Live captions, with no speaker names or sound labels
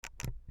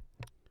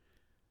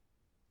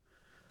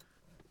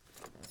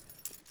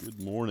Good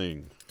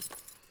morning.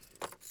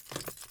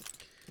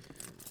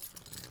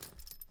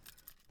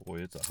 Boy,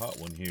 it's a hot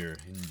one here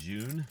in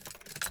June.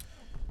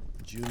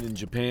 June in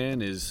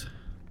Japan is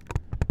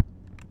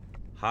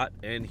hot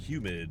and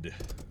humid.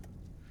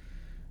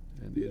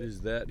 And it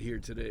is that here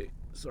today.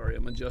 Sorry,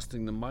 I'm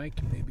adjusting the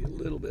mic maybe a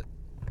little bit.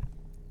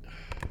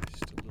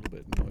 Just a little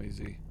bit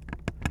noisy.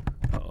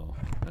 Uh-oh,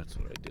 that's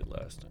what I did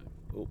last time.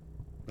 Oh,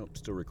 nope,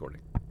 still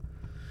recording.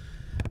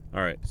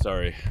 All right,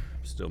 sorry.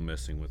 I'm still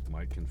messing with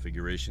mic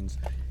configurations.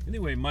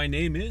 Anyway, my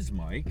name is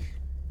Mike.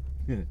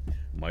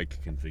 Mic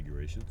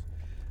configurations.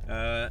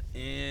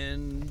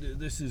 And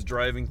this is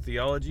Driving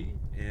Theology,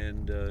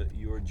 and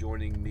you're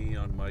joining me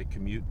on my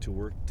commute to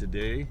work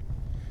today.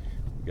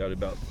 We got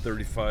about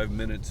 35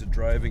 minutes of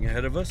driving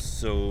ahead of us,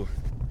 so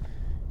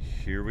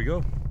here we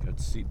go. Got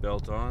the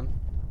seatbelt on.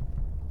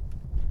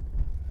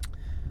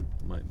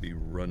 Might be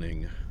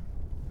running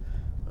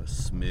a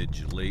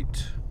smidge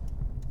late,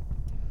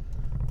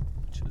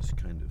 which is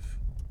kind of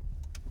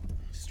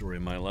the story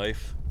of my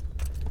life.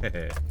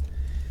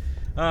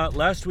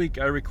 Last week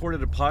I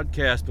recorded a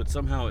podcast, but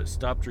somehow it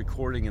stopped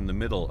recording in the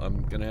middle.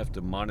 I'm going to have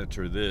to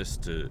monitor this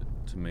to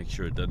make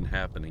sure it doesn't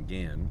happen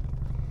again.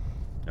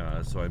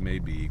 So I may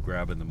be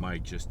grabbing the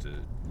mic just to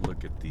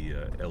look at the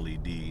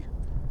LED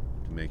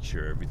to make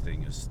sure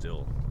everything is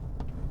still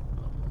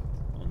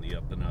on the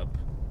up and up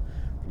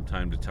from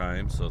time to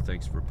time. So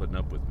thanks for putting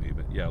up with me.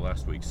 But yeah,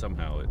 last week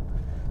somehow it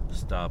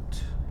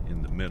stopped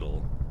in the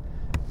middle,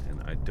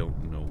 and I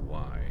don't know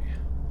why.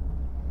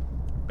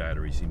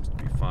 Battery seems to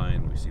be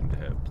fine. We seem to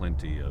have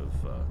plenty of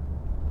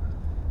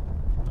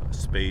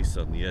space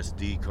on the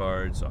SD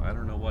card, so I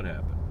don't know what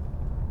happened.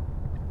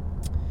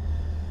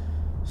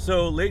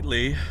 So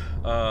lately,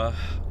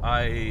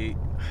 I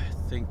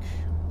think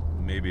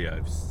maybe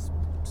I've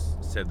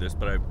said this,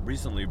 but I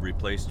recently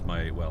replaced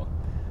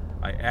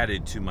I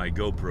added to my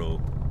GoPro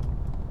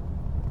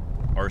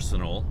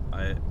arsenal.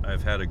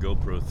 I've had a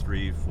GoPro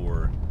 3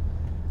 for,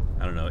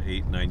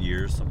 8-9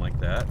 years, something like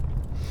that.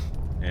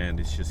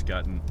 And it's just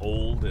gotten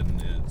old, and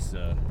it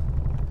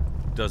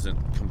doesn't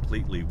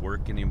completely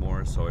work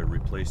anymore, so I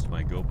replaced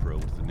my GoPro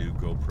with the new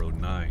GoPro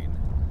 9.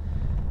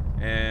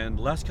 And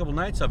the last couple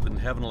nights I've been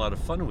having a lot of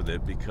fun with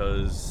it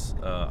because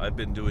I've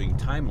been doing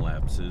time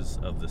lapses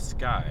of the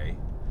sky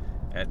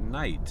at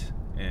night,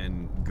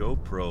 and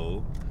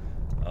GoPro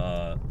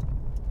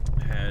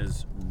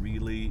has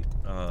really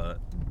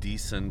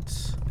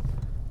decent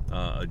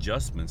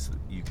adjustments that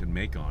you can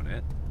make on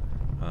it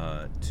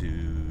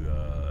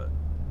to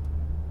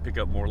pick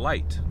up more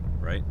light,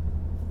 right?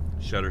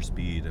 Shutter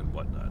speed and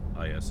whatnot,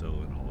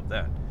 ISO and all of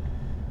that.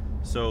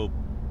 So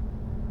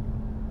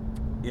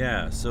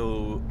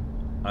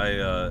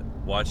I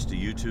watched a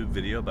YouTube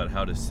video about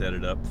how to set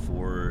it up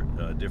for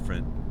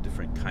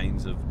different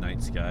kinds of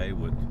night sky,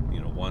 with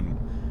one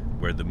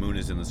where the moon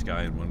is in the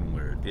sky and one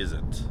where it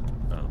isn't.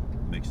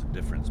 Makes a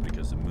difference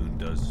because the moon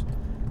does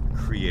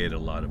create a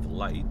lot of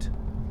light,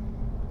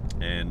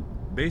 and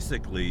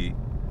basically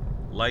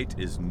light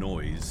is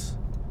noise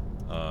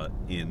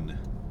in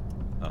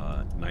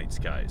night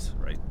skies,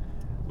 right?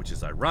 Which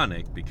is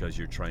ironic because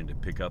you're trying to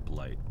pick up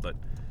light, but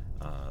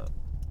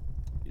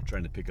you're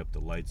trying to pick up the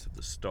lights of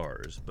the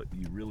stars, but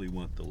you really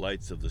want the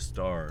lights of the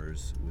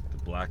stars with the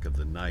black of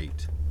the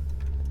night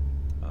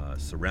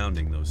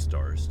surrounding those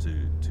stars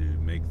to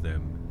make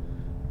them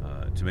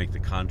to make the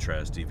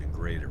contrast even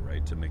greater,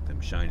 right? To make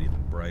them shine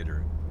even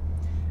brighter.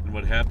 And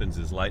what happens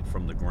is light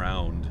from the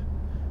ground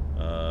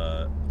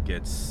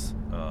gets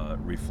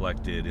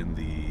reflected in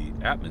the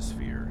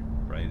atmosphere,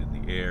 right, in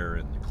the air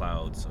and the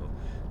clouds, so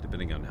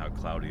depending on how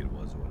cloudy it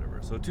was or whatever.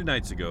 So 2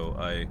 nights ago,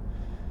 I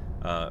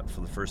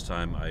for the first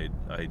time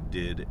I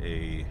did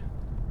a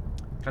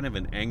kind of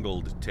an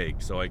angled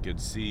take, so I could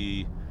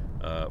see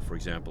for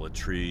example a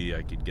tree,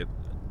 I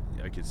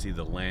could see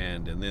the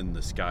land and then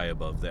the sky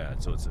above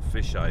that, so it's a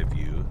fisheye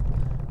view,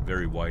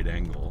 very wide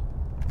angle,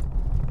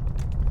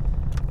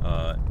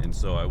 and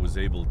so I was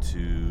able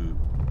to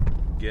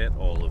get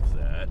all of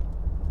that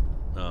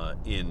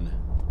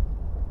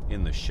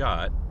in the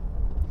shot,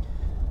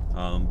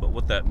 but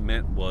what that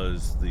meant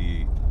was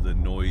the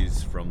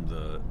noise from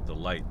the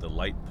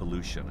light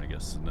pollution, I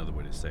guess is another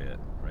way to say it,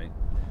 right?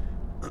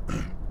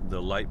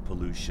 The light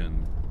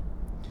pollution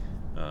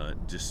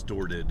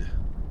distorted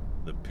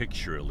the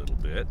picture a little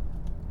bit,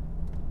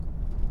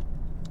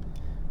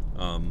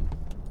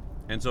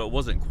 and so it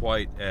wasn't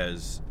quite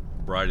as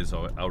bright as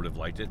I would have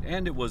liked it,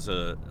 and it was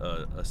a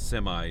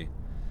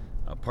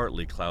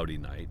partly cloudy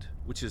night,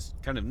 which is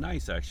kind of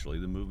nice actually.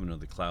 The movement of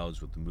the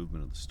clouds with the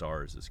movement of the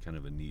stars is kind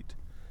of a neat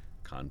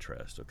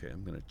contrast. Okay,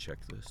 I'm going to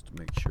check this to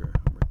make sure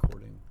I'm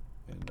recording,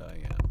 and I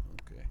am.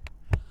 Okay,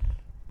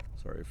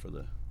 sorry for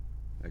the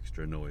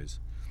extra noise.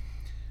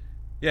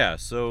 Yeah,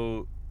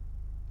 so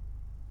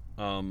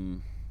oh,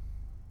 maybe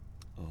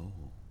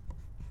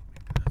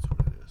that's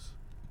what it is.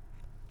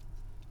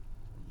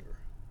 Wonder.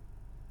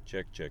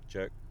 Check.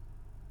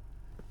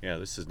 Yeah,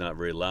 this is not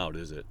very loud,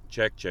 is it?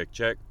 Check.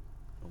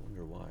 I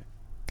wonder why.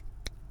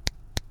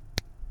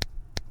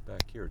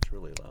 Back here it's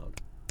really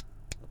loud.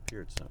 Up here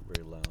it's not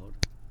very loud.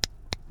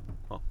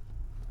 Oh,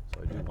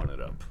 so I do want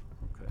it up.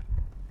 Okay.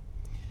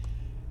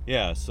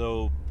 Yeah,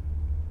 so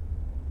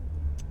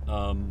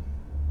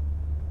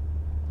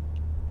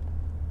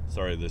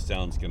sorry, the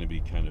sound's going to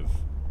be kind of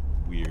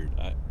weird.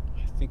 I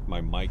think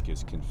my mic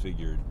is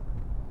configured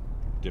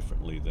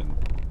differently than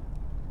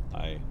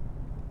I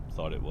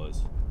thought it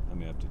was. I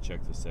may have to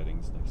check the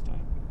settings next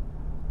time.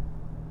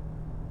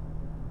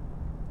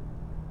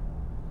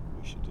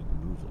 Wish it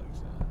didn't move like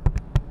that.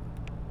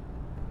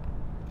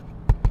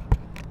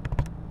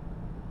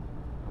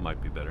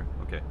 Might be better.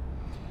 Okay.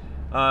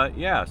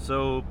 Yeah,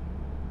 so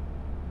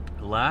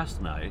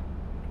last night,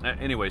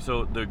 anyway,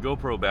 so the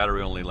GoPro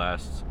battery only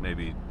lasts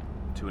maybe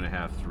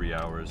 2.5, 3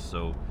 hours.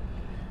 So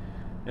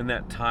in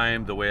that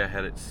time, the way I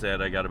had it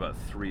set, I got about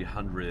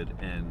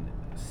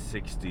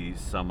 360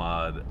 some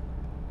odd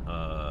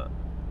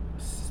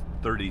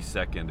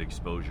 30-second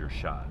exposure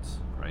shots,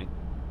 right?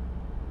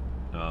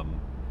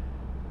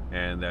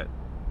 And that,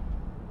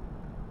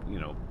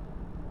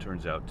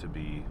 turns out to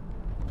be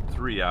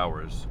 3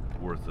 hours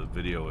worth of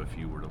video if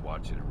you were to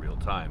watch it in real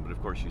time. But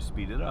of course, you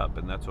speed it up,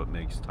 and that's what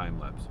makes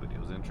time-lapse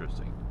videos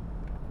interesting.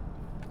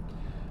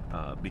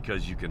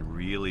 Because you can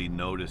really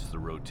notice the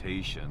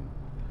rotation.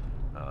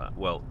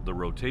 The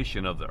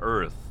rotation of the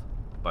Earth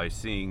by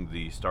seeing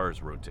the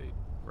stars rotate,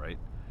 right?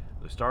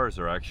 The stars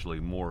are actually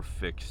more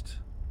fixed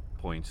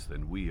points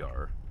than we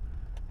are,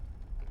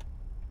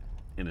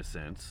 in a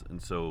sense.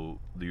 And so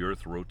the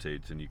Earth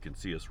rotates, and you can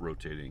see us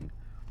rotating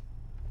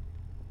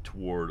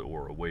toward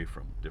or away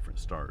from different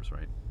stars,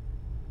 right?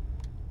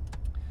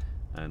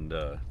 And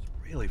it's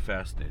really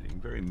fascinating,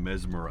 very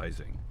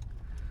mesmerizing.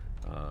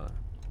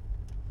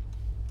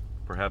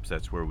 Perhaps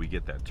that's where we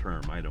get that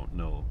term, I don't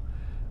know.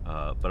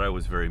 But I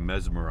was very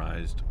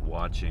mesmerized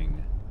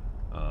watching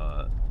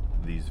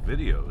these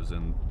videos.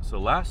 And so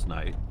last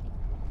night,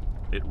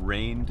 it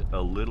rained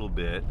a little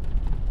bit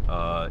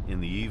in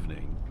the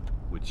evening,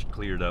 which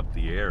cleared up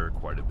the air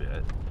quite a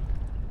bit.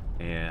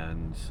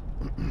 And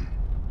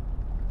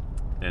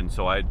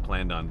so I had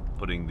planned on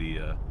putting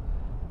the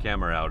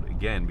camera out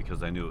again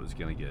because I knew it was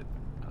going to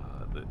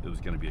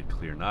be a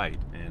clear night.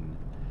 And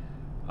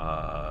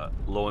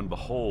lo and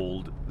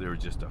behold, there were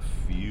just a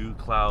few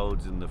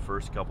clouds in the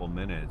first couple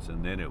minutes,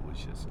 and then it was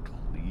just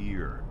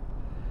clear.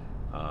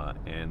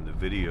 And the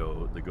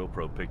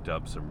GoPro picked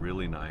up some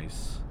really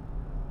nice,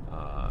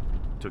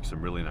 took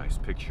some really nice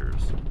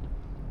pictures.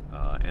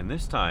 And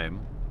this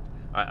time,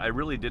 I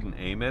really didn't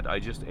aim it. I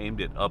just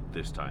aimed it up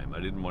this time. I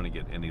didn't want to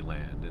get any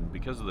land. And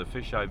because of the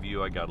fisheye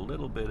view, I got a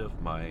little bit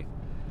of my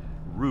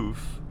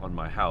roof on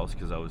my house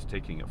because I was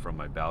taking it from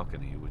my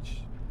balcony,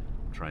 which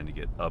I'm trying to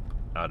get up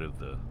out of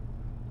the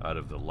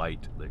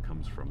light that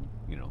comes from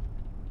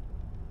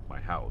my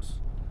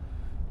house.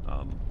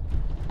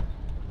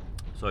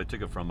 So I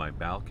took it from my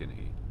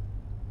balcony,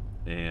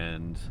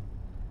 and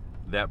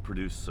that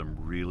produced some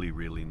really,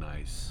 really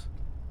nice,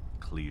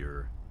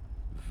 clear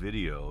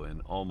video.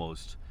 And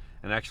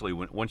actually,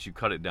 once you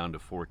cut it down to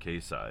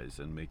 4K size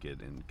and make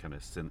it in kind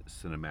of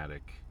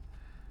cinematic,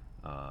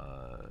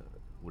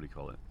 what do you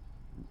call it?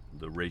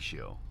 The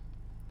ratio,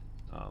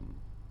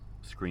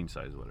 screen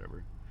size,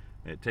 whatever.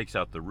 It takes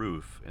out the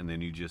roof, and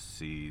then you just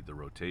see the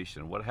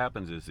rotation. What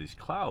happens is these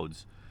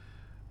clouds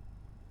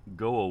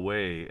go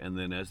away, and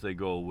then as they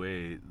go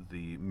away,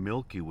 the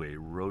Milky Way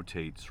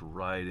rotates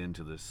right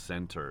into the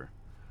center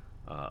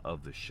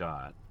of the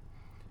shot.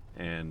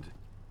 And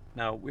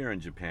now we're in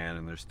Japan,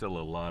 and there's still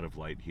a lot of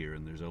light here,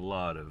 and there's a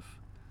lot of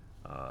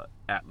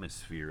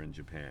atmosphere in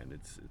Japan.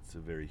 It's a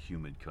very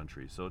humid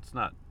country, so it's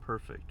not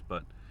perfect.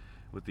 But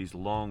with these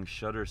long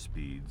shutter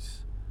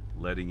speeds,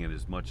 letting in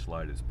as much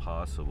light as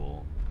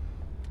possible,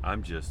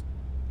 I'm just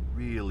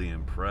really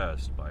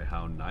impressed by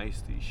how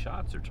nice these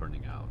shots are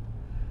turning out.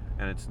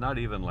 And it's not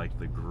even like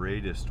the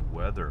greatest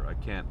weather. I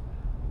can't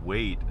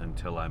wait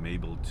until I'm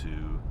able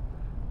to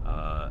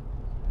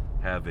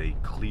have a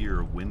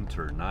clear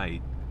winter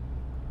night,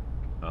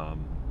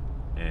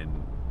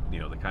 and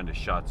the kind of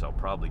shots I'll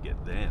probably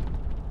get then.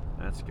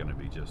 That's going to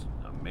be just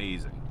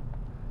amazing.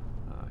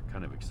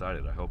 Kind of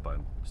excited. I hope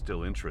I'm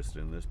still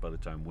interested in this by the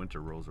time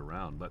winter rolls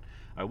around. But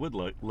I would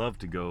love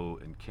to go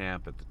and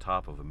camp at the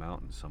top of a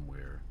mountain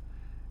somewhere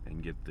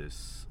and get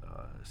this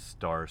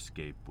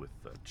starscape with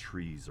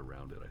trees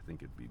around it. I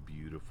think it'd be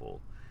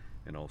beautiful,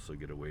 and also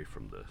get away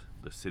from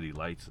the city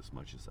lights as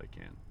much as I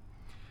can.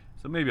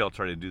 So maybe I'll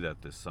try to do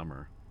that this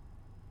summer.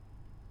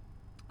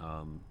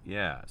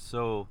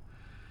 So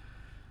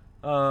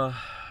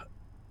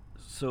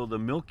the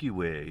Milky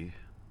Way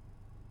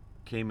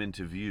came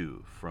into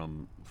view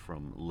from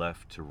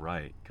left to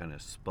right, kind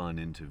of spun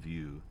into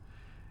view.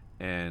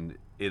 And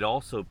it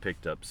also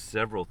picked up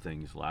several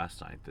things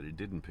last night that it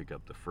didn't pick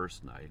up the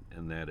first night,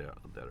 and that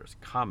is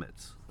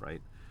comets,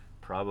 right?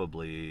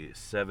 Probably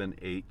 7,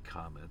 8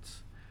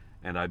 comets.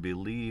 And I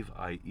believe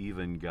I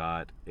even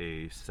got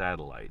a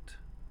satellite.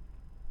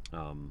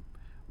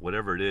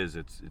 Whatever it is,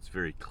 it's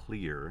very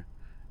clear,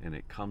 and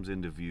it comes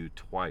into view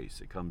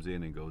twice. It comes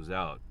in and goes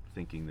out,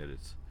 thinking that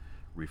it's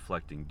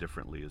reflecting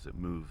differently as it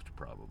moved,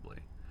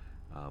 probably.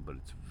 but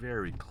it's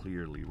very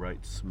clearly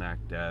right smack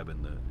dab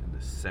in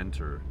the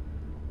center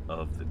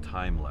of the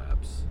time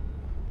lapse,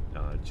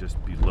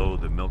 just below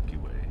the Milky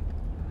Way.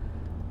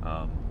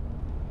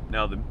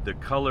 Now the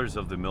colors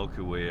of the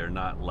Milky Way are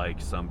not like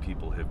some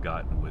people have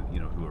gotten with,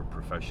 who are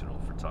professional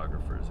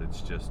photographers.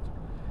 It's just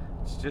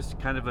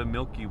kind of a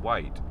milky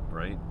white,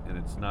 right? And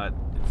it's not.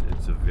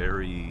 It's a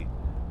very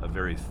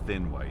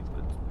thin white,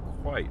 but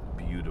quite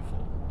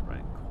beautiful,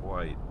 right?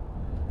 Quite.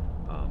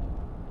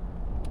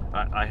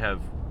 I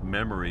have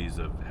memories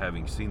of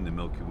having seen the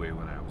Milky Way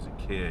when I was a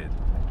kid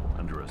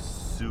under a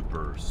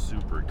super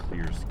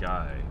clear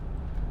sky.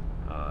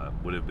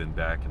 Would have been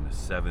back in the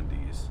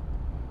 70s,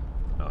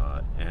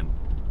 and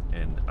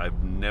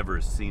I've never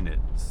seen it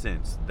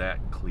since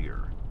that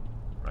clear.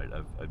 Right,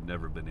 I've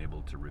never been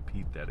able to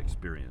repeat that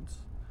experience,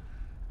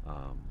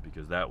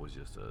 because that was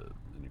just an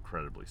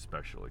incredibly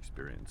special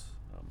experience.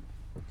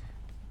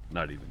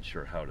 Not even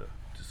sure how to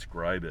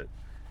describe it,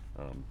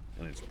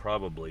 and it's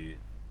probably,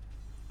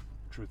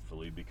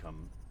 truthfully,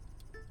 become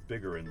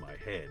bigger in my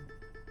head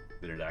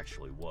than it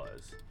actually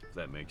was, if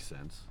that makes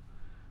sense.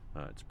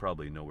 It's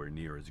probably nowhere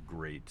near as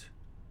great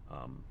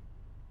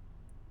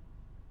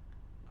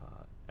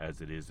as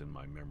it is in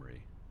my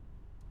memory.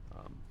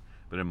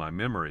 But in my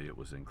memory, it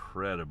was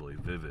incredibly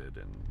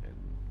vivid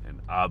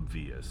and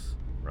obvious,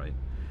 right?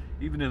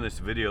 Even in this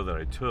video that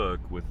I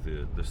took with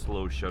the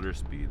slow shutter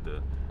speed,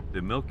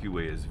 the Milky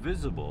Way is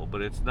visible,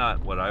 but it's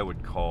not what I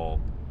would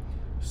call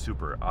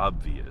super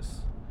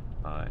obvious.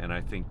 And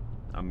I think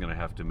I'm going to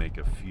have to make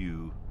a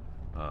few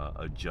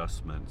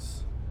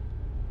adjustments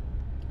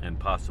and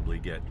possibly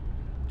get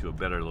to a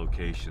better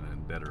location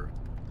and better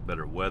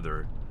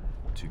weather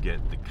to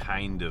get the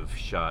kind of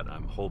shot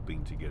I'm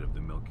hoping to get of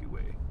the Milky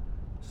Way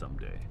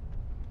someday.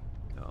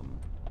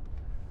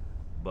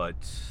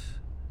 But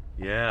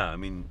yeah, I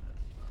mean,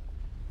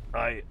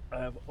 I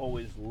have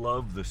always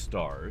loved the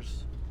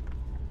stars.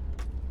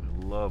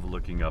 I love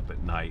looking up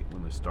at night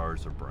when the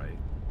stars are bright.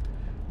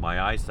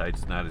 My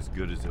eyesight's not as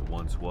good as it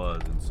once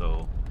was, and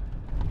so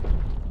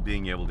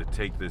being able to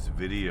take this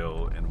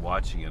video and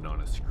watching it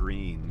on a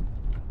screen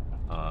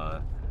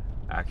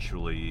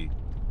actually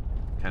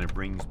kind of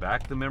brings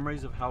back the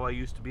memories of how I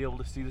used to be able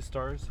to see the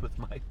stars with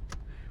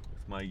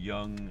my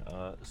young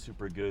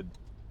super good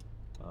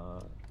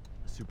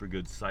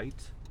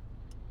sight.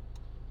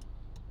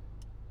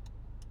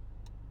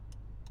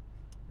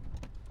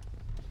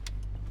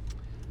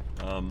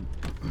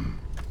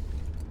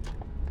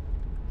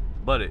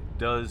 But it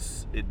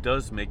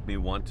does make me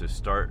want to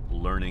start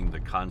learning the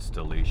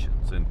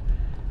constellations, and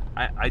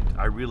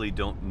I really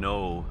don't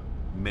know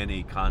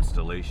many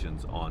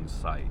constellations on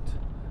site.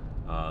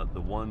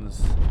 The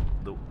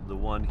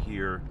one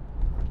here,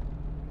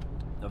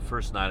 the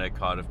first night I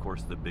caught, of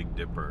course, the Big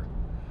Dipper,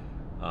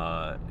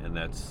 and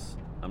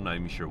I'm not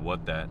even sure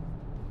what that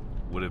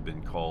would have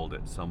been called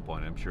at some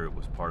point. I'm sure it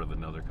was part of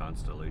another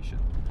constellation.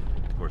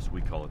 Of course,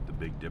 we call it the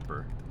Big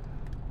Dipper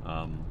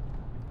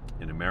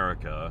in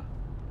America,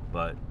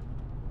 but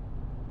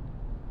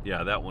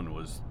yeah, that one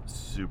was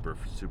super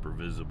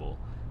visible.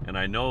 And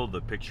I know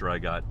the picture I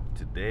got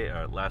today,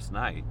 last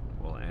night,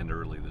 and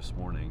early this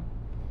morning,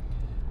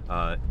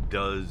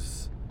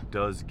 does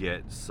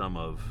get some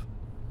of.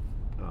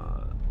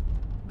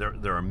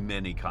 There are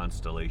many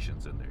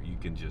constellations in there. You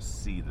can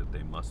just see that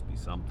they must be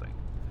something.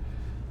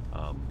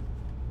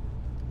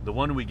 The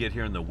one we get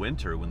here in the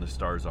winter when the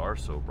stars are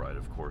so bright,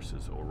 of course,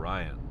 is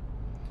Orion.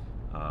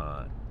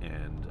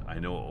 And I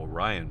know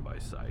Orion by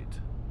sight,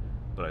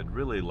 but I'd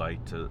really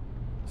like to,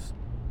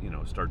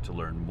 start to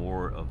learn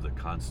more of the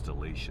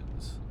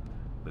constellations,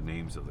 the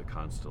names of the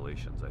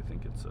constellations. I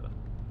think it's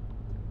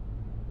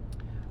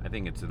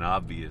an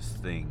obvious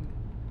thing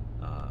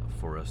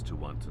for us to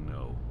want to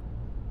know.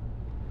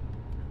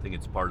 I think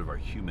it's part of our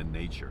human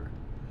nature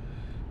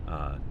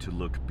to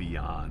look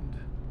beyond,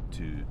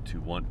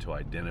 to want to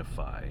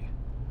identify,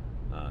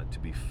 to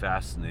be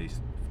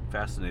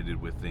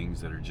fascinated with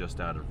things that are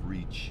just out of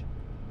reach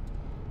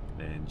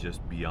and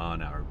just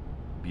beyond our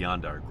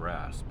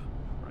grasp,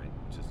 right?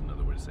 Which is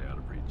another way to say out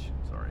of reach.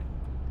 Sorry.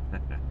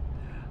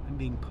 I'm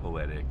being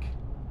poetic.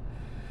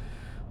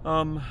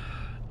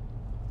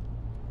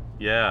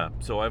 Yeah,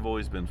 so I've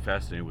always been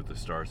fascinated with the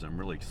stars. I'm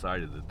really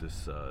excited that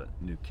this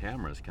new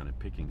camera is kind of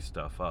picking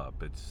stuff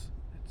up. It's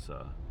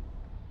a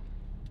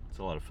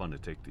lot of fun to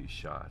take these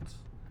shots.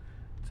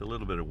 It's a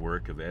little bit of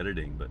work of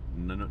editing, but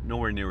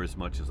nowhere near as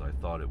much as I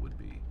thought it would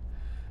be.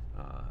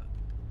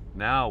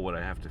 Now what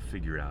I have to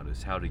figure out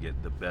is how to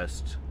get the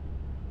best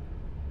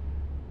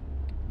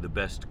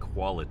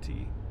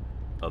quality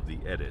of the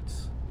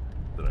edits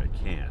that I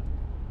can.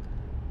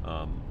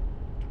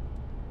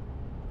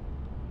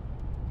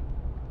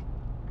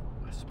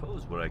 I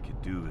suppose what I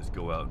could do is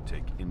go out and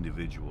take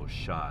individual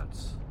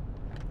shots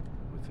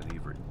with an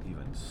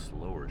even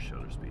slower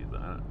shutter speed.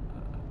 But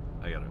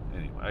I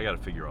gotta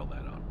figure all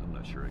that out. I'm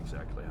not sure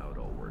exactly how it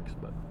all works,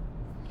 but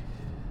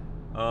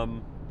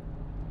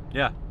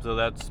yeah. So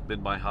that's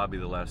been my hobby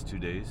the last 2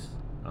 days.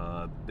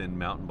 Been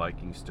mountain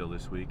biking still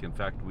this week. In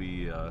fact,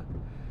 we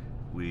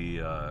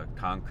we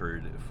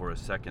conquered for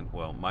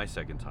my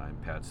second time,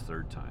 Pat's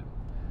third time,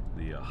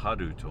 the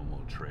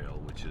Harutomo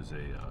Trail, which is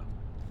a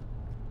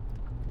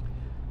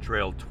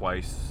trail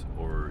twice,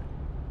 or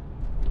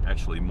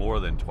actually more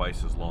than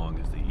twice as long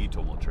as the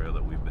Itomo Trail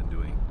that we've been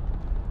doing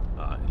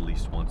at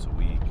least once a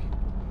week.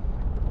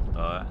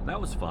 And that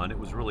was fun. It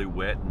was really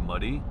wet and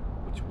muddy,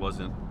 which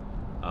wasn't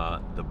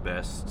the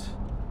best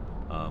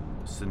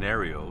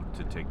scenario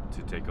to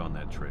take on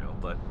that trail,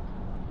 but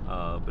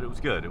it was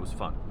good. It was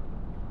fun.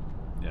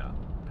 Yeah,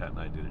 Pat and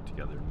I did it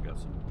together and got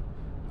some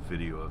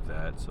video of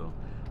that. So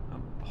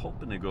I'm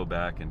hoping to go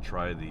back and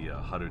try the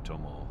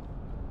Harutomo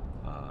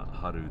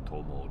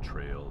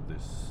Trail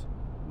this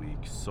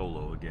week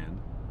solo again,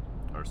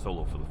 or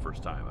solo for the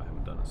first time. I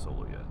haven't done it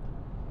solo yet.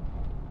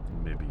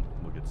 Maybe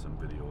we'll get some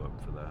video up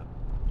for that.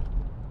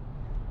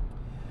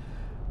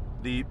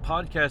 The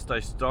podcast I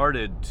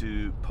started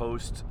to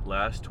post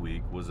last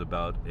week was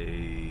about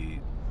a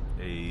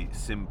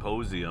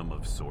symposium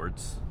of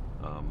sorts,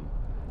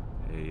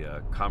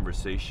 a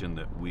conversation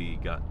that we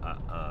got,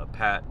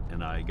 Pat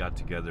and I got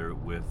together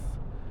with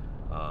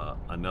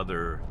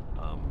another,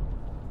 I'm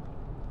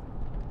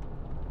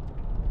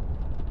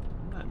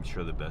not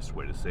sure the best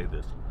way to say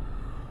this.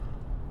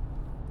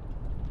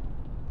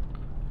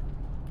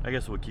 I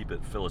guess we'll keep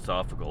it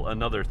philosophical.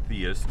 Another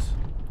theist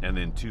and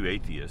then two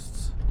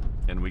atheists.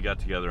 And we got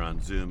together on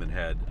Zoom and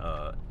had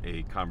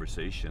a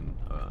conversation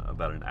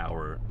about an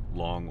hour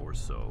long or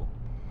so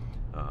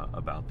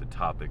about the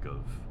topic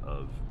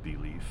of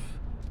belief,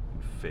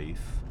 and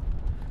faith,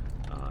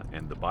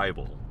 and the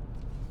Bible,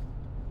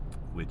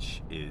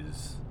 which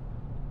is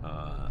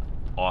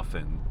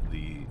often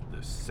the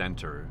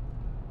center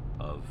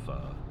of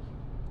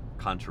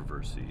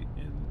controversy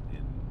in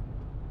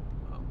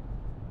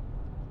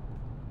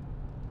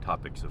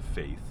topics of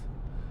faith.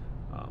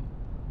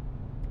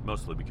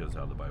 Mostly because of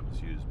how the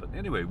Bible's used. But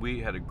anyway,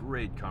 we had a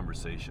great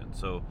conversation.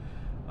 So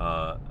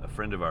a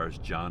friend of ours,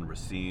 John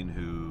Racine,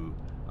 who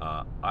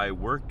I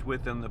worked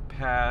with in the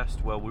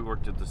past. Well, we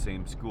worked at the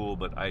same school,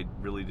 but I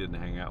really didn't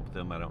hang out with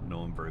him. I don't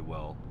know him very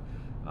well.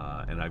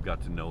 And I've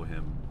got to know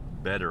him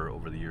better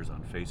over the years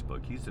on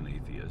Facebook. He's an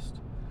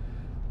atheist,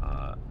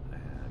 a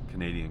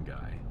Canadian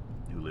guy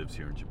who lives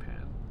here in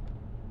Japan.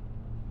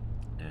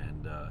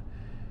 And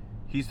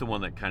he's the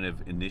one that kind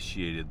of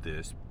initiated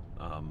this.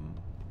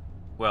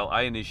 Well,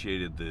 I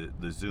initiated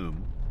the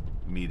Zoom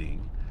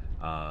meeting,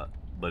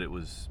 but it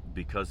was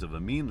because of a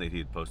meme that he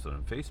had posted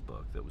on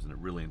Facebook. That was a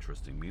really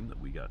interesting meme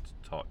that we got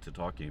to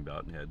talking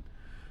about and had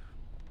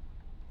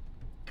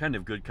kind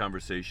of good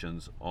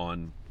conversations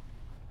on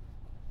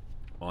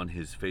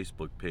his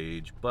Facebook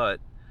page. But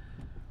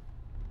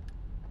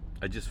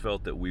I just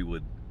felt that we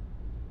would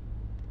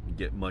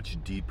get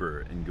much deeper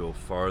and go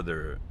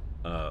farther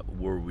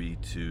were we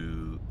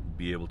to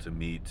be able to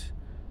meet,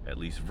 at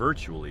least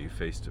virtually,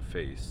 face to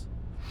face.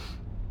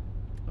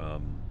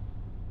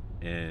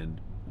 And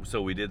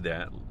so we did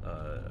that.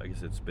 I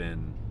guess it's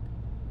been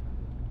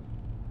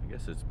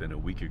a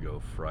week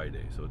ago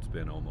Friday, so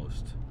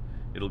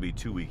it'll be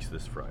 2 weeks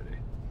this Friday.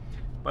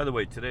 By the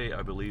way, today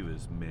I believe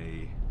is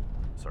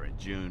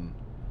June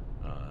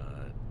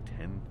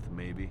 10th,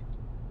 maybe.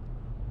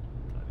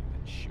 Not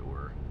even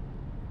sure.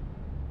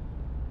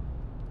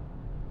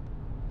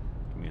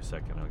 Give me a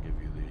second, I'll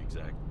give you the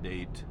exact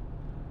date.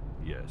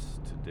 Yes,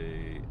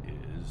 today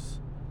is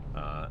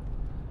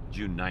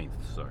June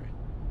 9th, sorry.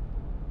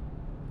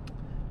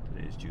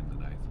 Today is June the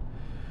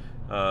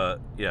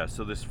 9th.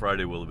 So this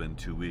Friday will have been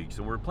 2 weeks,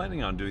 and we're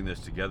planning on doing this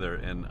together,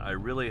 and I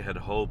really had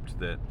hoped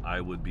that I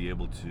would be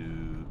able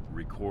to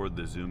record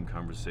the Zoom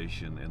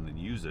conversation and then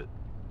use it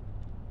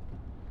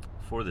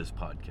for this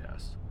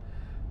podcast.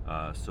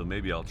 So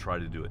maybe I'll try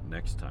to do it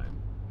next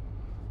time.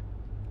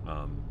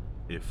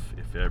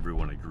 If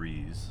everyone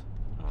agrees,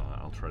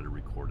 I'll try to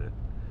record it.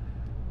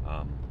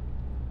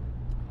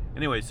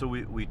 Anyway, so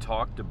we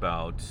talked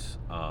about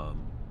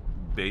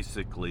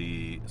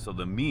basically, so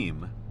the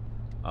meme,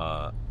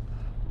 I'm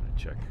gonna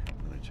check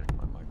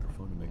my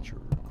microphone to make sure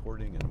we're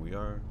recording, and we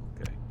are.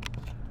 Okay.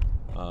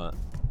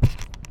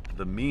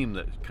 The meme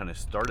that kind of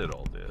started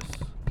all this.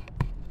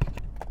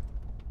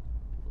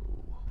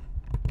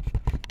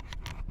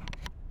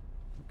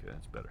 Okay,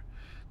 that's better.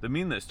 The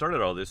meme that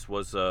started all this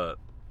was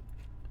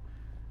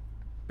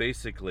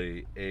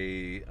basically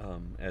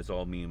as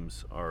all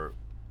memes are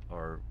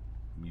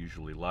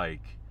usually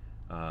like,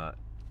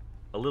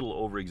 a little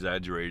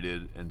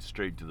over-exaggerated and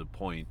straight to the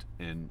point.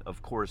 And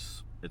of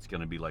course it's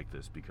going to be like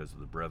this because of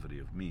the brevity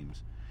of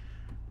memes.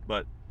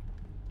 But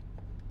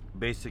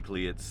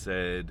basically it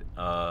said,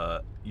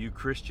 you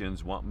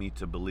Christians want me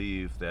to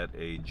believe that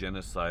a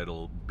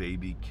genocidal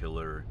baby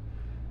killer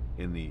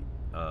in the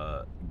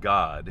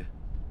God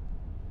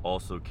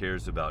also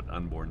cares about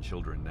unborn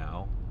children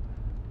now.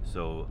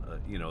 So,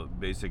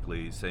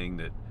 basically saying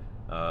that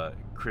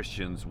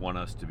Christians want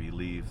us to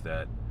believe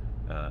that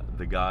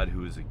the God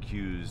who is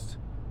accused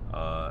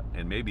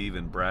and maybe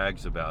even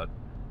brags about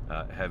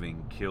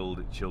having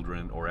killed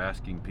children or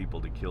asking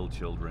people to kill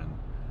children,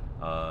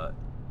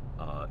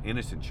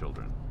 innocent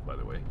children, by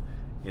the way,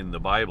 in the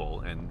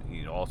Bible,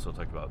 and also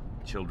talk about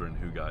children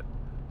who got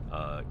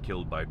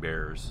killed by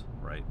bears,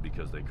 right,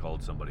 because they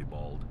called somebody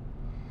bald.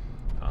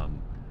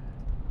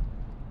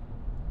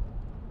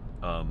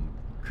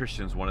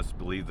 Christians want us to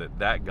believe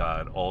that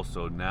God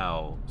also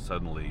now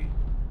suddenly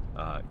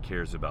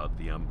cares about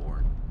the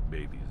unborn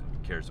babies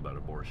and cares about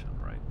abortion,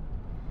 right?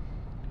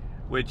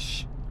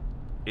 Which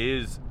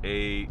is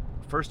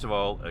first of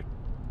all, a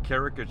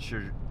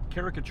caricature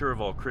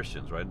of all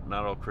Christians, right?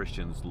 Not all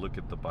Christians look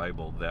at the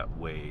Bible that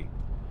way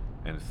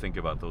and think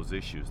about those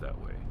issues that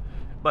way.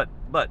 But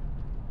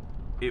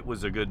it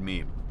was a good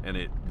meme, and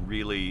it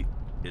really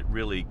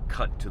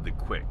cut to the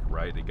quick,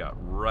 right? It got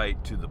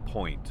right to the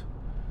point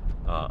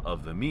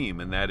of the meme,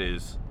 and that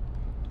is,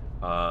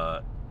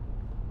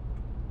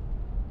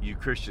 you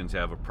Christians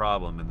have a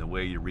problem in the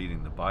way you're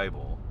reading the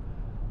Bible,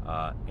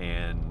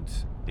 and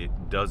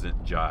it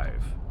doesn't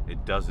jive.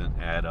 It doesn't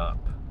add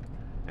up.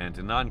 And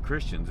to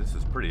non-Christians, this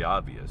is pretty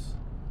obvious.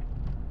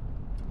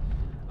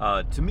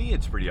 To me,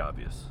 it's pretty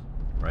obvious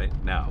right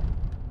now,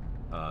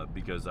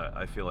 because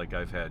I feel like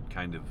I've had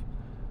kind of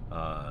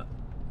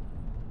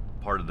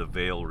part of the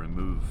veil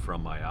removed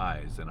from my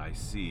eyes, and I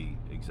see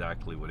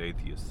exactly what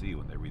atheists see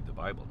when they read the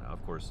Bible now.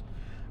 Of course,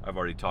 I've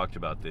already talked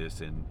about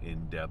this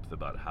in depth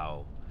about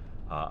how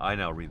I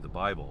now read the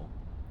Bible,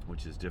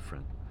 which is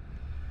different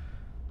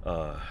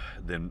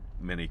than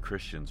many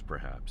Christians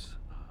perhaps.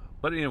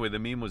 But anyway, the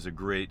meme was a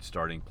great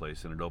starting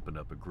place, and it opened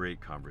up a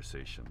great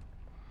conversation.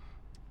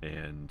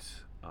 And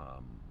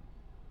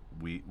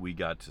we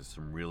got to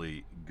some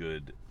really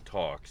good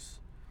talks,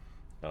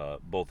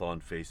 both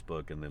on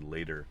Facebook and then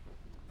later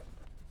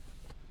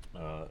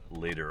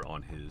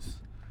on his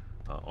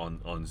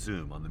on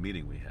Zoom, on the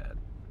meeting we had.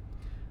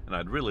 And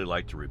I'd really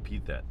like to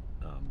repeat that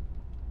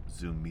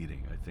Zoom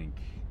meeting. I think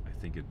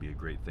it'd be a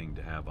great thing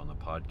to have on the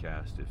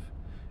podcast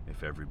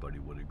if everybody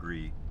would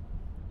agree.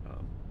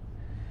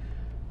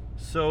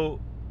 So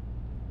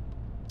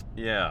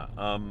yeah,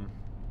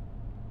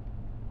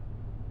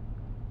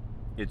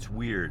 it's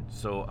weird.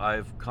 So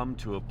I've come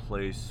to a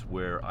place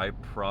where I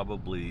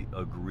probably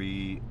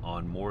agree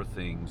on more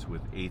things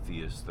with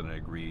atheists than I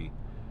agree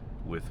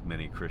with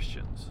many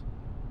Christians.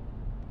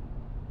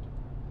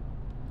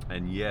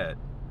 And yet,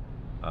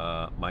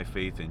 my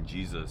faith in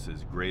Jesus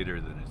is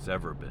greater than it's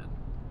ever been.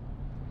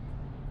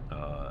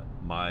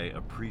 My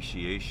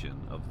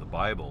appreciation of the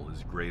Bible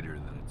is greater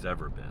than it's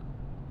ever been.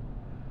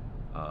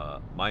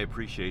 My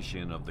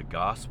appreciation of the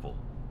gospel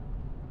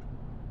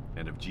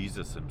and of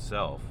Jesus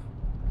himself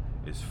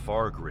is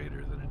far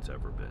greater than it's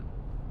ever been.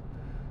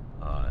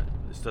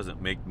 This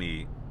doesn't make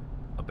me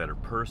a better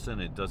person.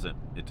 It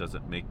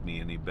doesn't make me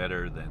any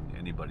better than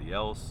anybody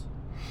else.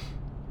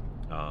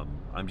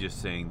 I'm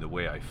just saying the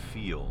way I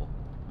feel,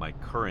 my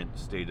current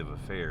state of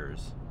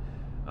affairs,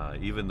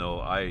 even though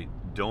I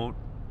don't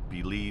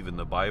believe in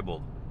the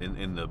Bible,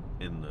 in the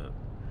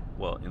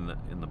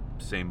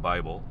same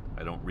Bible.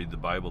 I don't read the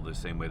Bible the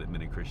same way that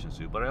many Christians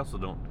do, but I also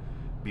don't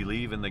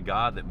believe in the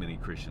God that many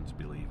Christians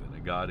believe in,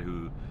 a God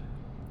who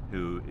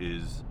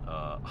is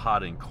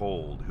hot and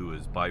cold, who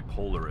is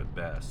bipolar at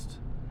best,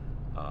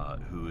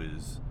 who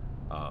is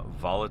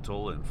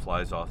volatile and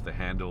flies off the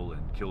handle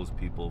and kills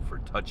people for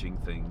touching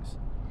things,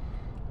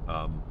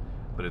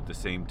 but at the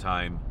same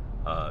time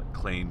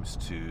claims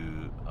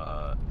to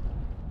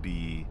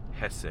be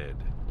Hesed,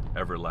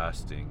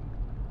 everlasting,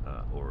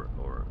 or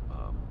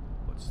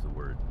what's the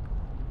word?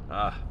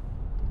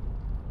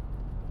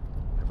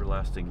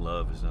 Everlasting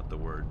love is not the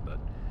word, but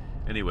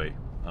anyway,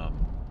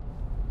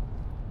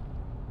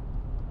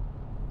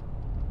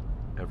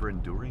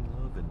 enduring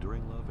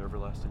love,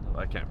 everlasting love.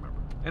 I can't remember.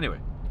 Anyway,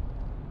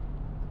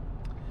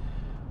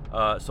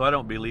 so I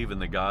don't believe in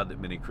the God that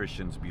many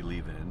Christians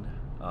believe in,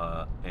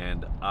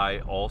 and I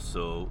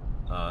also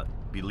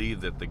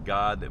believe that the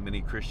God that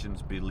many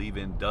Christians believe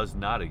in does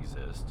not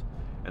exist,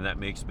 and that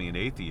makes me an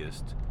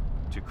atheist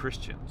to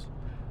Christians.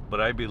 But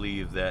I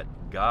believe that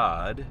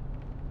God,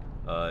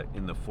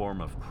 in the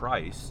form of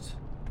Christ,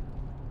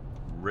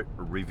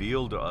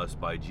 revealed to us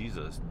by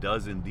Jesus,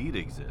 does indeed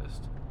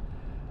exist,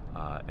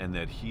 and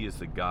that he is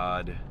the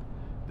God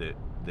that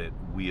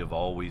we have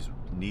always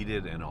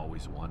needed and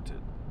always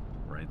wanted,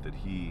 right? That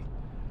he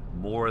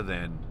more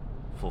than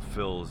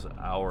fulfills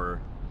our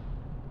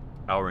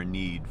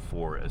need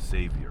for a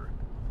Savior,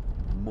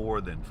 more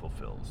than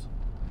fulfills.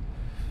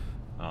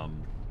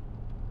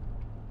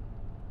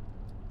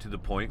 To the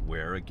point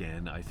where,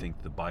 again, I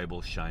think the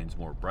Bible shines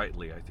more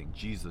brightly. I think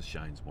Jesus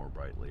shines more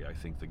brightly. I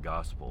think the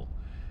gospel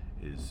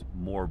is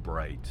more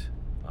bright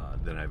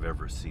than I've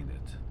ever seen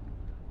it,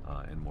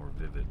 and more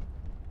vivid.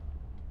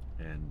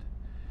 And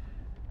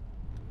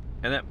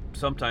that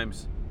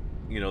sometimes,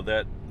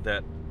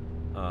 that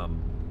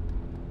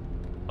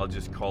I'll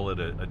just call it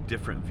a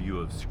different view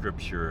of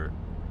Scripture,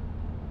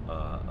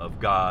 of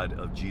God,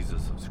 of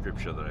Jesus, of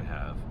Scripture that I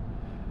have,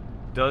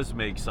 does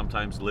make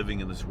sometimes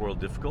living in this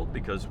world difficult,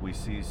 because we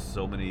see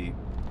so many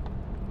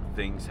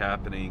things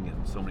happening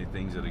and so many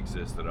things that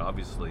exist that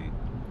obviously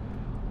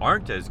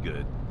aren't as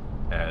good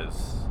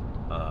as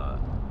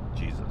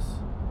Jesus,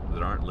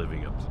 that aren't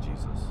living up to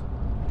Jesus.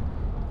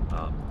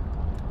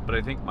 But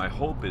I think my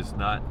hope is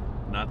not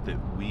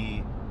that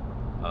we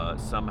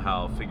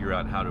somehow figure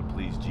out how to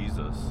please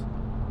Jesus,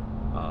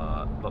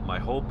 but my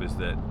hope is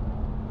that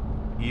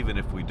even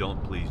if we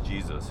don't please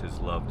Jesus, his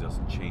love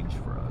doesn't change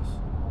for us.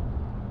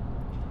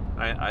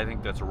 I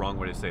think that's a wrong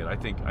way to say it. I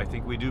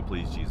think we do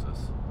please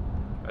Jesus.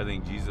 I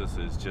think Jesus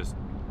is just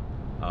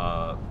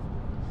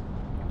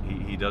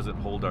he doesn't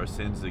hold our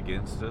sins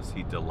against us.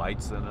 He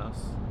delights in us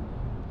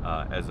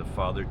as a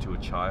father to a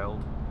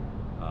child.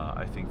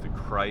 I think the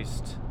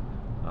Christ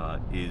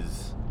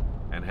is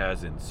and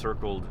has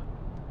encircled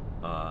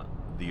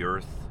the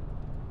earth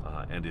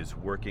and is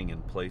working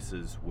in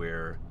places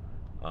where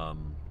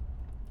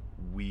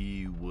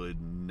we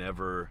would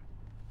never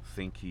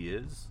think he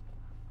is,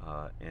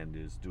 and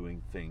is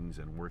doing things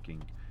and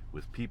working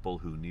with people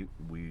who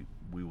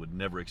we would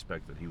never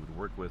expect that he would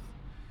work with,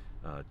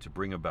 to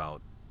bring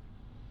about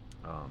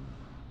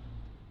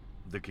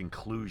the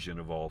conclusion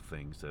of all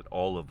things that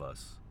all of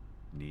us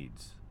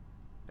needs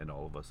and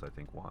all of us, I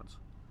think, wants.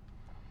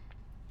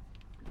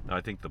 Now,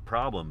 I think the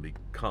problem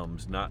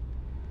becomes not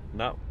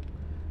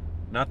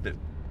that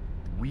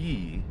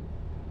we.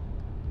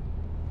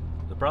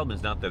 The problem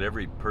is not that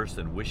every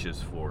person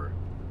wishes for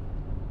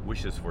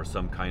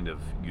some kind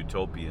of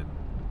utopian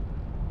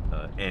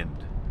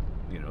end,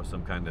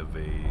 some kind of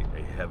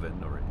a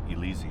heaven or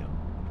Elysium.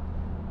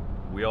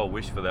 We all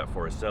wish for that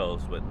for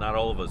ourselves, but not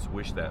all of us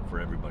wish that for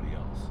everybody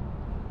else,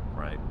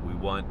 right? We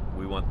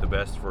want the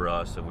best for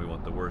us, and we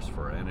want the worst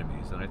for our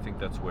enemies, and I think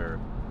that's where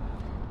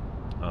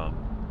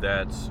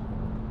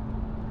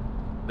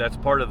that's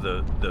part of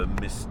the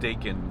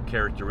mistaken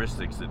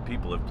characteristics that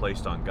people have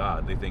placed on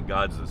God. They think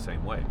God's the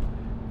same way.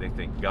 They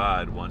think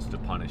God wants to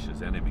punish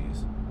his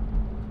enemies.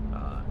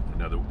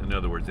 In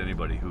other words,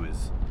 anybody who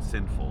is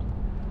sinful,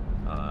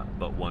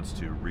 but wants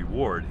to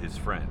reward his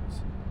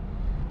friends.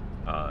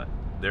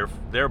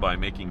 Thereby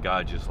making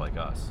God just like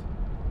us,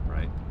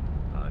 right?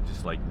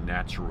 Just like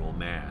natural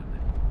man.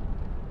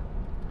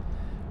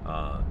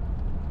 But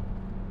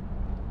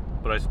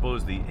I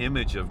suppose the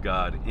image of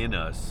God in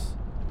us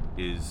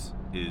is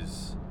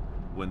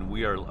when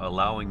we are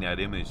allowing that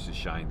image to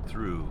shine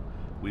through,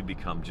 we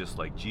become just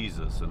like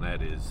Jesus, and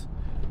that is,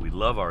 we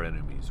love our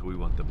enemies. We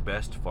want the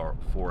best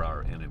for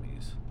our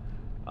enemies.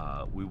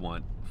 We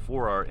want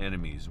for our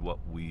enemies what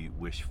we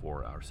wish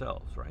for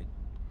ourselves, right?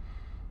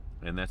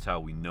 And that's how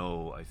we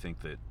know, I think,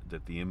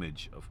 that the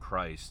image of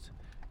Christ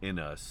in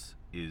us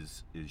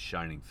is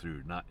shining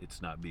through.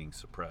 It's not being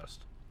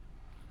suppressed.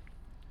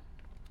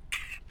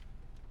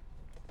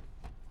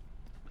 I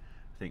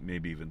think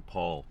maybe even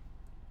Paul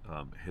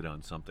hit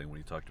on something when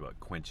he talked about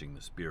quenching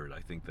the spirit.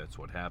 I think that's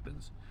what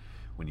happens.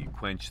 When you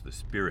quench the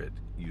spirit,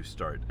 you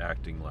start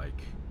acting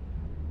like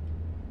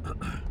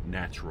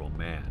natural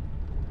man,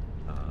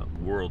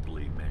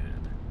 worldly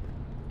man.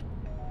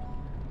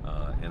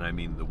 And I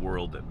mean the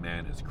world that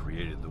man has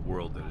created, the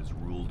world that is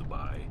ruled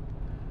by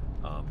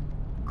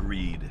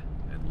greed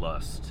and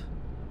lust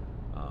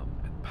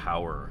and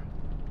power,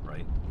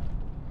 right?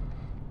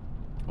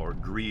 Or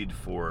greed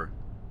for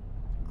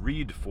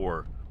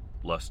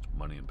lust,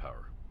 money, and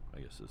power,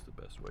 I guess is the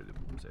best way to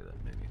say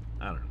that, maybe.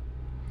 I don't know.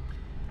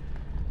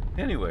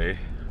 Anyway,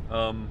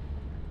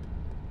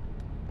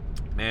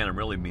 man, I'm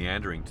really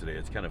meandering today.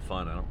 It's kind of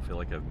fun. I don't feel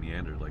like I've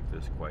meandered like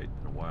this quite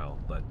in a while,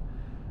 but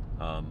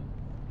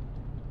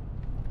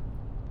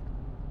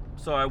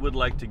so I would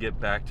like to get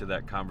back to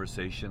that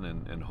conversation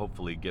and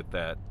hopefully get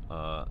that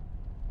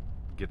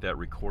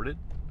recorded.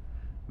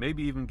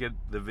 Maybe even get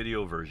the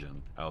video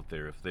version out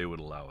there if they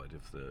would allow it,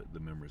 if the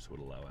members would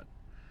allow it.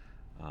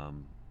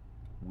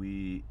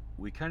 We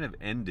kind of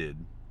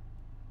ended.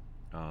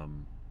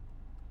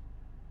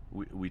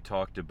 We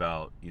talked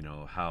about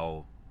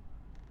how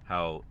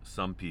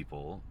some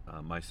people,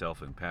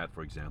 myself and Pat,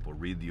 for example,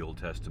 read the Old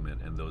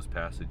Testament and those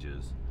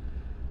passages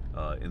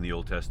in the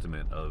Old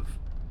Testament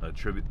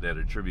that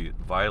attribute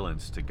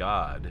violence to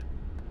God,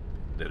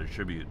 that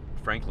attribute,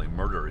 frankly,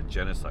 murder and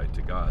genocide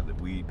to God, that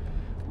we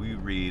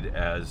read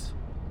as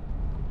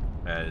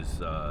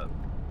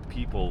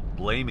people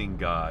blaming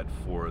God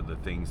for the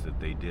things that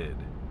they did,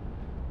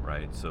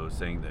 right? So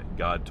saying that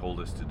God told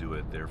us to do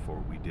it,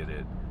 therefore we did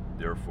it,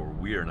 therefore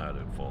we are not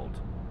at fault.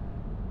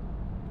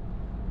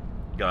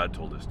 God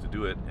told us to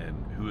do it,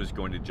 and who is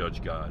going to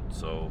judge God?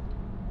 So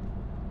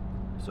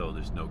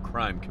there's no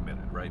crime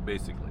committed, right?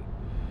 Basically.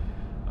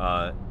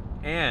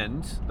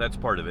 And that's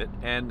part of it.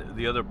 And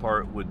the other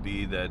part would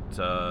be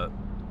that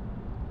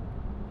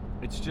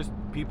it's just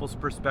people's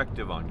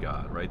perspective on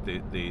God, right?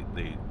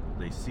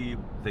 They see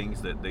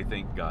things that they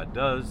think God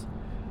does,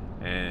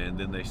 and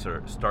then they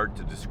start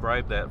to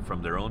describe that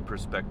from their own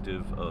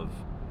perspective of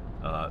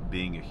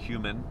being a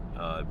human,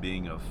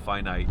 being of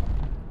finite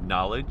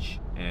knowledge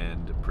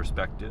and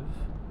perspective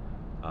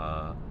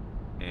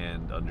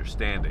and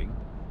understanding,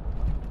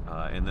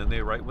 and then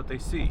they write what they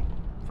see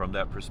from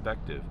that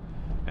perspective,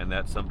 and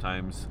that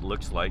sometimes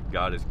looks like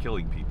God is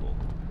killing people,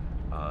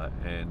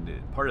 and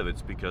part of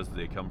it's because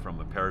they come from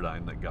a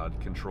paradigm that God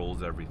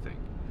controls everything,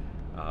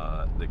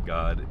 that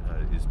God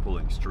is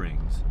pulling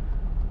strings,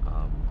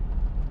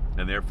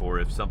 And therefore,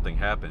 if something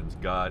happens,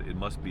 it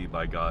must be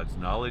by God's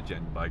knowledge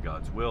and by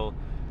God's will.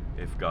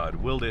 If God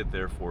willed it,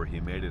 therefore he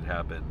made it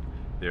happen,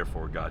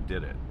 therefore God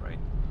did it, right?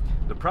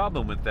 The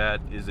problem with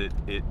that is it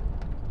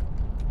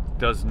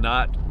does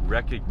not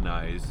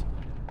recognize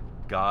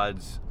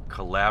God's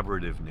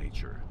collaborative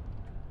nature.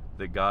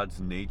 That God's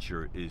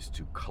nature is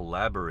to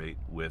collaborate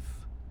with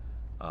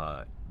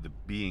the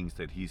beings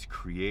that he's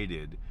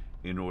created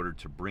in order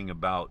to bring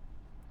about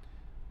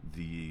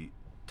the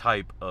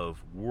type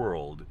of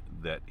world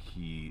that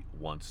he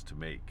wants to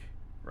make,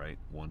 right?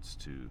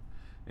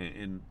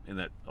 And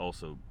that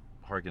also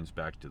harkens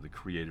back to the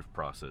creative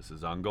process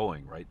is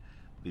ongoing, right?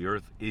 The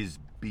earth is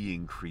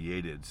being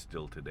created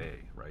still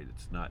today, right?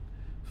 It's not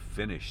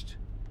finished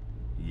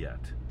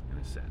yet, in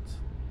a sense.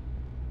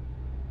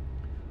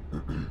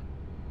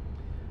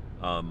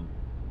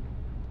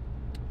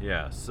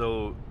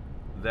 So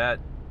that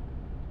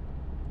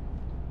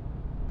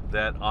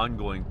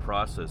ongoing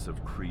process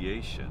of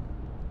creation,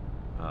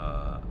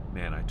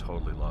 man, I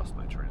totally lost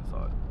my train of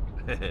thought.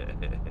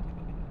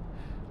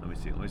 Let me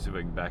see if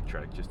I can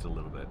backtrack just a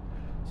little bit.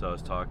 So I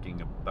was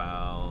talking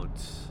about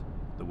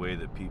the way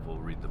that people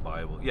read the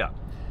Bible.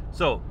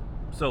 So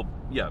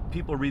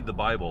people read the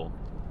Bible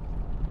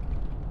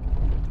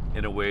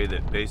in a way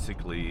that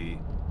basically,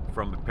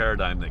 from a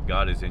paradigm that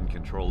God is in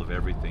control of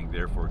everything,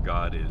 therefore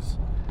God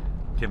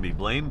can be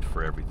blamed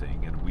for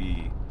everything, and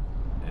we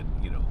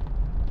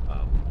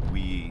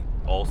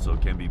also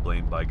can be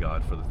blamed by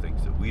God for the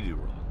things that we do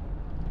wrong.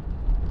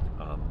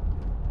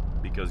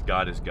 Because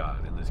God is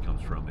God, and this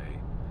comes from a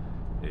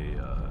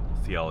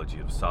theology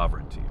of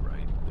sovereignty,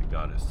 right? That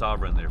God is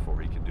sovereign, therefore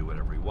he can do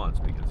whatever he wants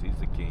because he's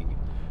the king.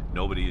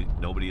 Nobody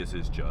is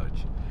his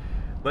judge.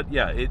 But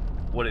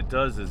what it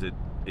does is it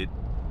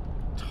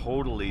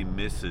totally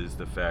misses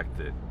the fact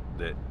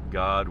that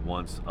God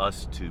wants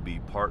us to be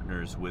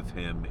partners with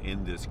him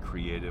in this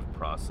creative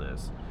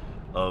process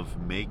of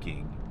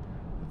making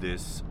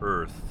this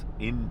earth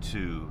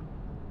into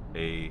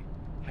a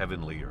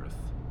heavenly earth,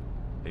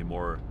 a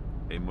more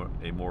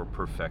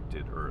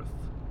perfected earth,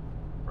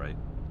 right?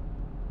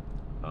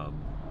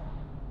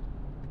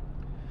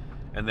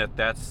 And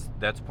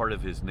that's part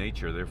of his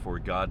nature. Therefore,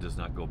 God does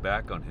not go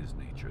back on his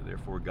nature.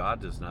 Therefore,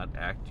 God does not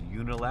act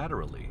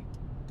unilaterally,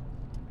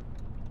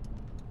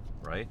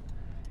 right?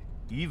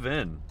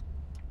 Even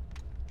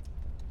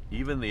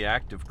the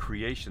act of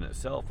creation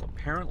itself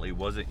apparently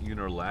wasn't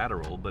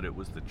unilateral, but it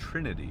was the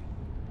Trinity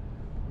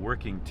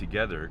working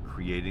together,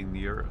 creating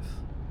the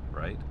earth,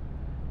 right?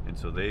 And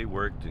so they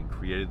worked and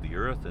created the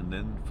earth, and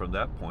then from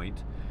that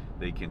point,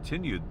 they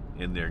continued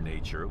in their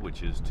nature,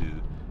 which is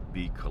to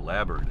be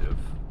collaborative,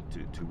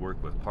 to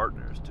work with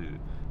partners,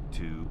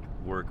 to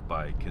work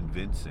by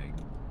convincing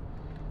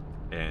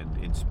and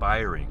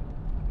inspiring,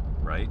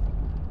 right?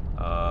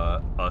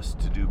 Us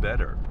to do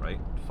better, right?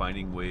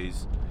 Finding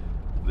ways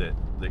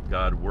that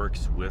God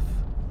works with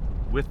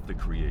the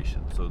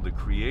creation. So the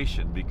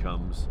creation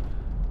becomes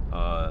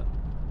part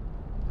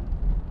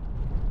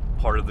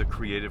of the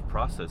creative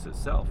process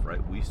itself,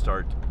 right? We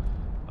start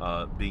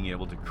being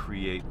able to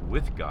create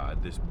with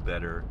God this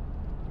better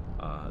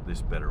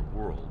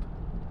world.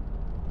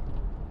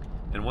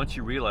 And once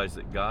you realize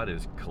that God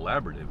is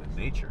collaborative in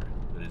nature,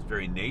 that his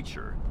very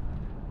nature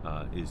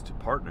is to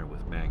partner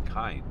with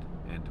mankind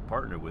and to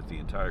partner with the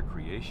entire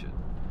creation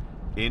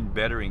in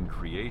bettering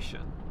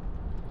creation,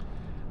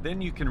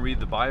 then you can read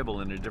the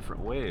Bible in a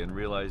different way and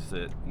realize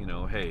that,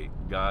 hey,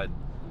 God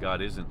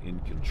isn't in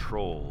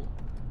control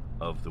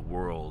of the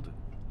world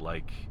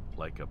like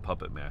a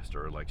puppet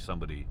master or like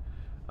somebody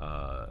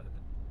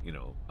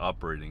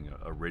operating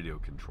a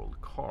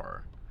radio-controlled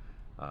car.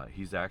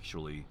 He's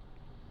actually,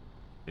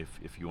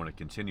 if you want to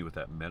continue with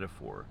that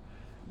metaphor,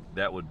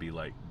 that would be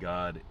like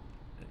God,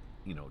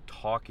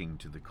 talking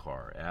to the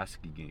car,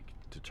 asking it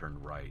to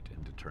turn right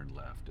and to turn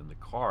left, and the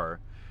car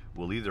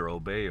will either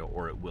obey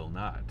or it will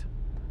not.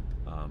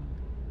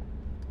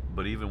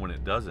 But even when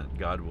it doesn't,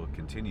 God will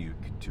continue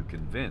to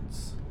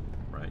convince,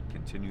 right?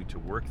 Continue to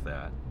work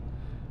that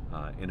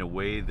in a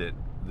way that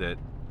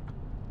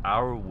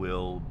our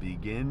will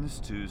begins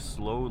to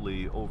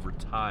slowly, over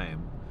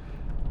time,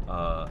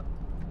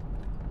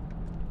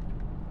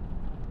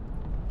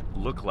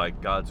 look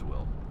like God's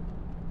will,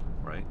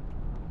 right?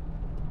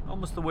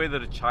 Almost the way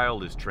that a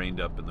child is trained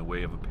up in the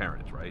way of a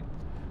parent, right?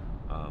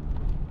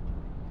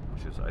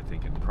 Which is, I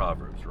think, in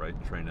Proverbs, right?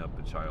 Train up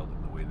a child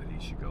in the way that he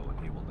should go, and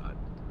he will not.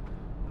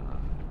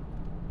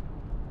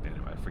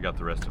 Anyway, I forgot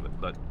the rest of it,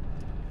 but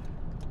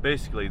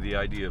basically the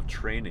idea of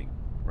training,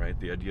 right?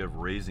 The idea of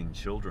raising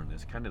children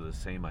is kind of the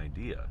same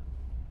idea.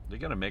 They're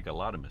going to make a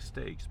lot of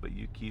mistakes, but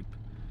you keep,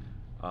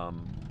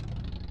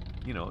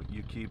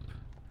 you keep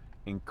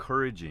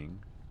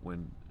encouraging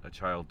when a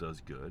child does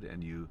good,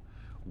 and you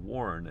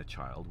warn a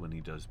child when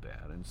he does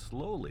bad, and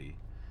slowly,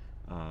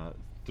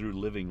 through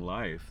living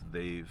life,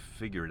 they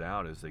figure it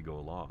out as they go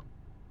along.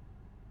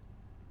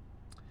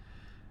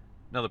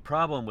 Now, the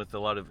problem with a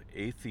lot of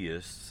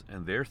atheists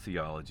and their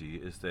theology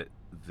is that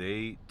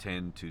they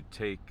tend to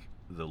take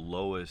the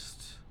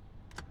lowest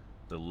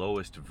the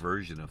lowest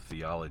version of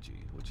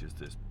theology, which is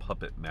this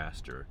puppet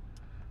master,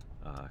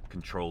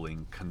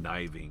 controlling,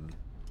 conniving,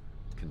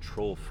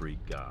 control freak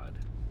God.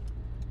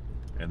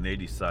 And they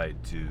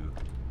decide to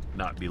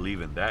not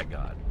believe in that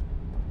God.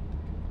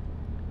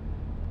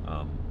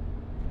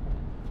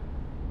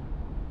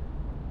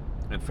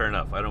 And fair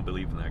enough, I don't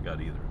believe in that God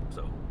either.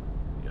 So,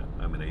 yeah,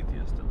 I'm an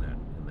atheist in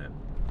that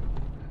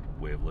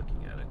way of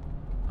looking at it.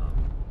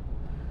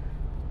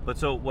 But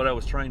so what I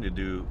was trying to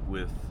do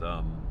with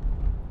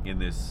in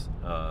this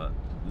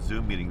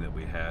Zoom meeting that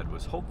we had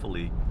was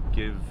hopefully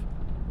give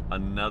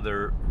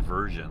another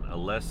version, a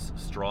less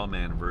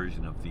strawman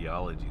version of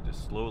theology, to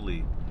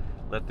slowly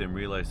let them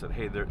realize that,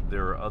 hey,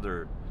 there are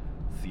other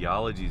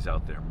theologies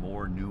out there,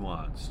 more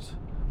nuanced,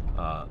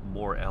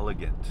 more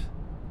elegant,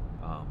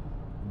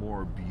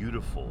 more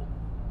beautiful,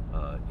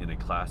 in a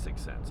classic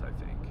sense, I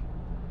think,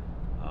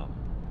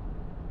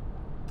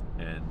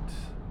 and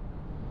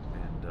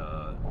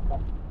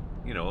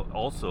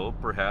also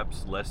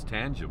perhaps less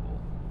tangible,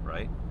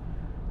 right?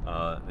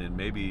 And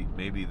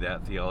maybe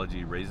that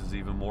theology raises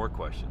even more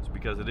questions,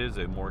 because it is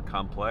a more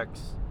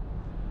complex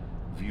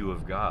view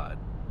of God.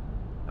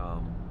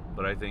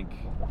 But I think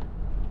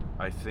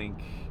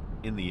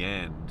in the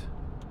end,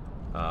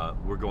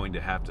 we're going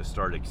to have to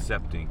start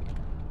accepting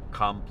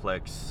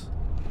complex,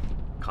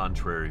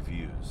 contrary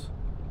views,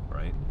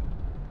 right?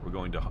 We're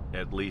going to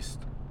at least,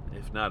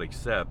 if not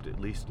accept, at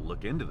least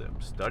look into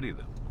them, study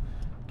them,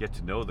 get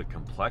to know the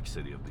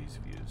complexity of these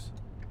views.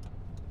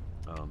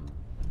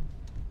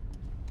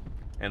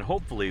 And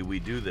hopefully we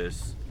do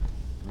this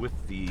with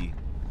the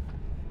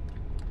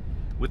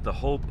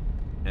hope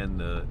and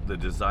the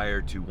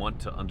desire to want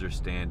to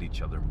understand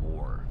each other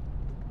more,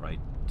 right?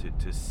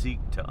 To seek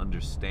to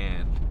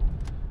understand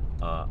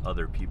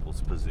other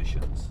people's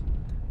positions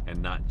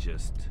and not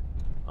just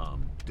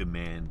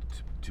demand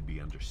to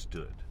be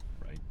understood,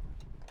 right?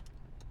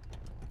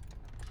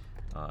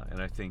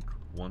 And I think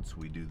once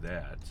we do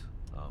that,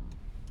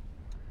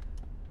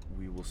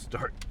 we will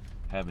start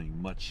having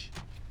much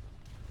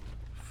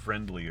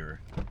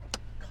friendlier,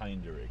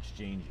 kinder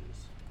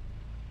exchanges,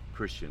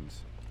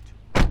 Christians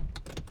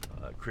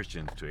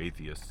to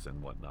atheists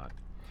and whatnot.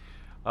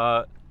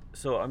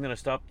 So I'm going to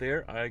stop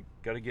there. I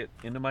got to get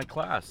into my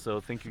class. So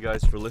thank you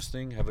guys for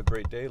listening. Have a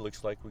great day.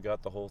 Looks like we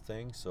got the whole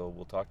thing. So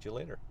we'll talk to you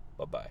later.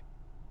 Bye-bye.